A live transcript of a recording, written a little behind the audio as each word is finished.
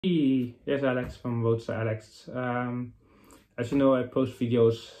Hey, yes, Alex from Roadster Alex. As you know, I post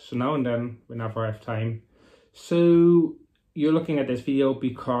videos so now and then whenever I have time. So you're looking at this video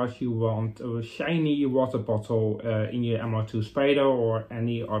because you want a shiny water bottle in your MR2 Spyder or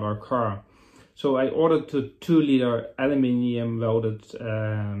any other car. So I ordered a 2-liter aluminium welded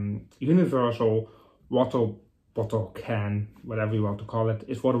universal water bottle can, whatever you want to call it.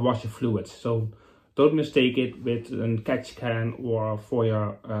 It's for the washer fluid. So don't mistake it with a catch can or for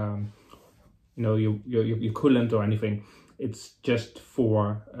your your coolant or anything. It's just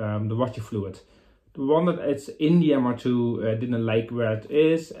for the washer fluid. The one that it's in the MR2, I didn't like where it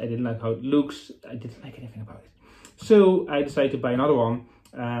is. I didn't like how it looks. I didn't like anything about it. So I decided to buy another one,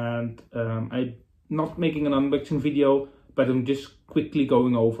 and I'm not making an unboxing video, but I'm just quickly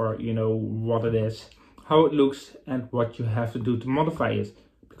going over, what it is, how it looks, and what you have to do to modify it,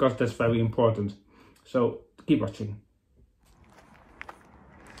 because that's very important. So keep watching.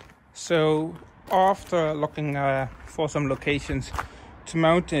 So after looking for some locations to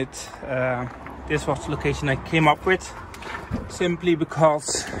mount it, this was the location I came up with, simply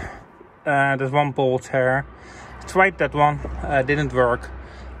because there's one bolt here. I tried that one, didn't work.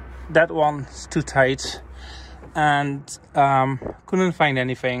 That one's too tight, and couldn't find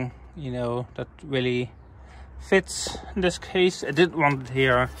anything that really fits in this case. I didn't want it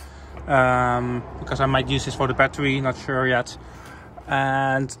here because I might use this for the battery, not sure yet.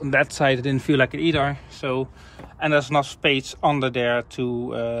 And on that side I didn't feel like it either. So, and there's enough space under there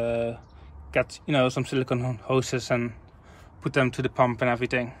to get some silicone hoses and put them to the pump and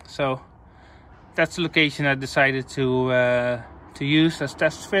everything. So that's the location I decided to use as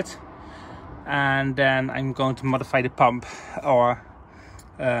test fit, and then I'm going to modify the pump or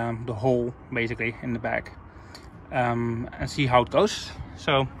the hole basically in the back, and see how it goes.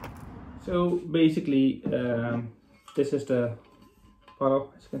 So basically this is the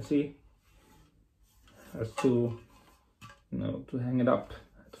bottle, as you can see. That's to hang it up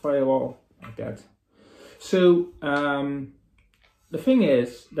at the firewall like that. So the thing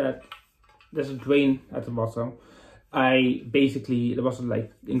is that there's a drain at the bottom. There was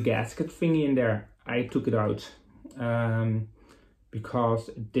like a gasket thingy in there. I took it out because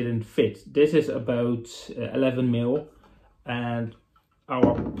it didn't fit. This is about 11 mil, and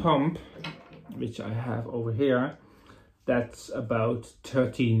our pump, which I have over here, that's about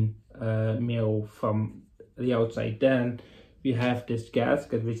 13 mil from the outside. Then we have this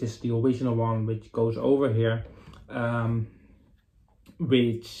gasket, which is the original one, which goes over here,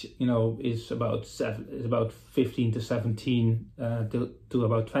 which is about 15 to 17 to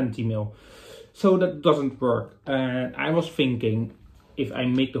about 20 mil. So that doesn't work. And I was thinking, if I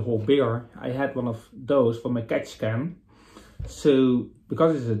make the hole bigger, I had one of those for my catch can. So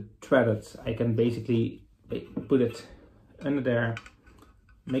because it's a threaded, I can basically put it under there,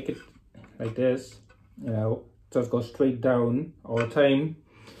 make it like this, just go straight down all the time,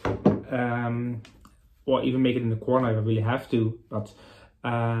 or even make it in the corner if I really have to. But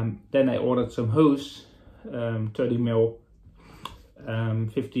then I ordered some hose, 30 mil,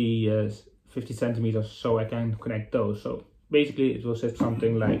 50 centimeters, so I can connect those. So basically it will sit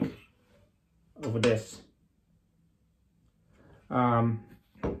something like over this.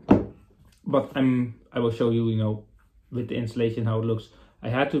 But I will show you, with the installation how it looks. I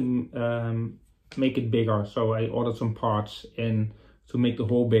had to make it bigger, so I ordered some parts in to make the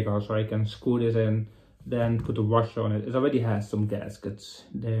hole bigger, so I can screw this in, then put a washer on it. It already has some gaskets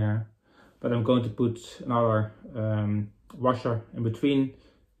there, but I'm going to put another washer in between,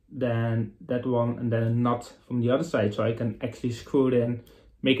 then that one, and then a nut from the other side, so I can actually screw it in,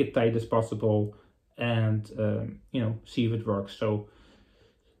 make it tight as possible, and see if it works. So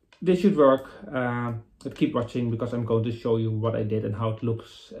this should work, but keep watching, because I'm going to show you what I did and how it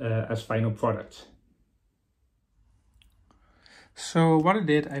looks as final product. So what I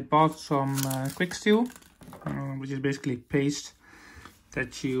did, I bought some quick steel, which is basically paste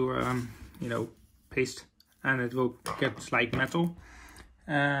that you paste, and it will get like metal.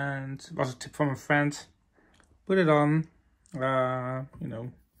 And it was a tip from a friend. Put it on, it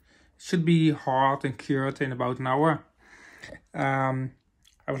should be hard and cured in about an hour.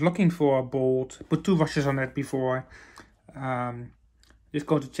 I was looking for a bolt, put 2 washers on it before. Just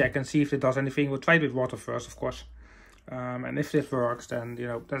go to check and see if it does anything. We'll try it with water first, of course. And if this works, then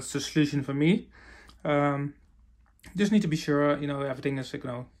that's the solution for me. Just need to be sure everything is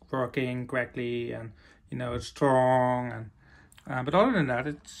working correctly, and it's strong. And but other than that,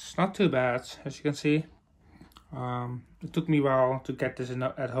 it's not too bad, as you can see. It took me a while to get this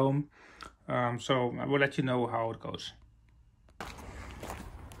at home, so I will let you know how it goes.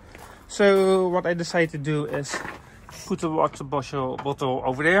 So what I decided to do is put the water bottle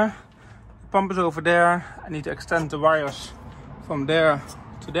over there, pump is over there. I need to extend the wires from there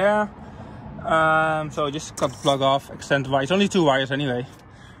to there. So I just cut the plug off, extend the wires, only 2 wires anyway.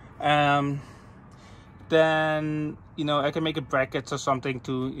 Then, you know, I can make a bracket or something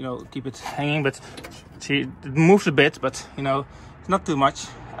to, you know, keep it hanging, but see, it moves a bit, but, you know, it's not too much.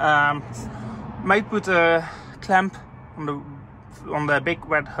 Might put a clamp on the big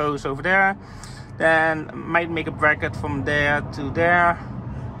red hose over there. Then might make a bracket from there to there.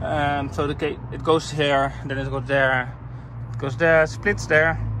 So it goes here, then it goes there, splits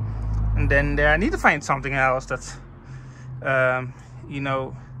there, and then there. I need to find something else that's, you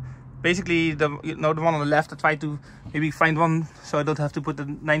know, basically the one on the left. I try to maybe find one so I don't have to put the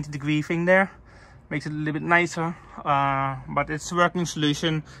 90-degree thing there. Makes it a little bit nicer, but it's a working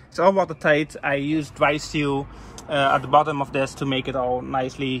solution. It's all watertight. I use dry seal at the bottom of this to make it all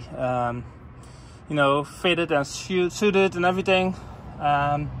nicely, you know, fitted and suited and everything.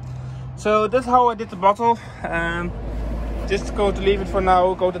 So that's how I did the bottle. Just go to leave it for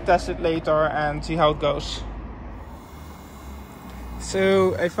now, go to test it later and see how it goes.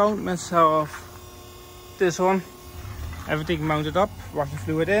 So I found myself this one, everything mounted up, water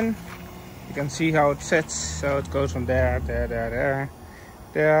fluid in. You can see how it sits, so it goes from there,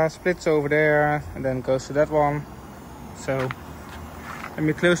 there, splits over there, and then goes to that one. So let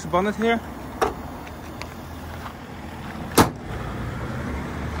me close the bonnet here.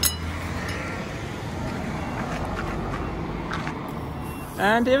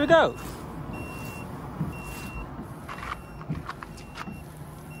 And here we go.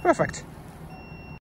 Perfect.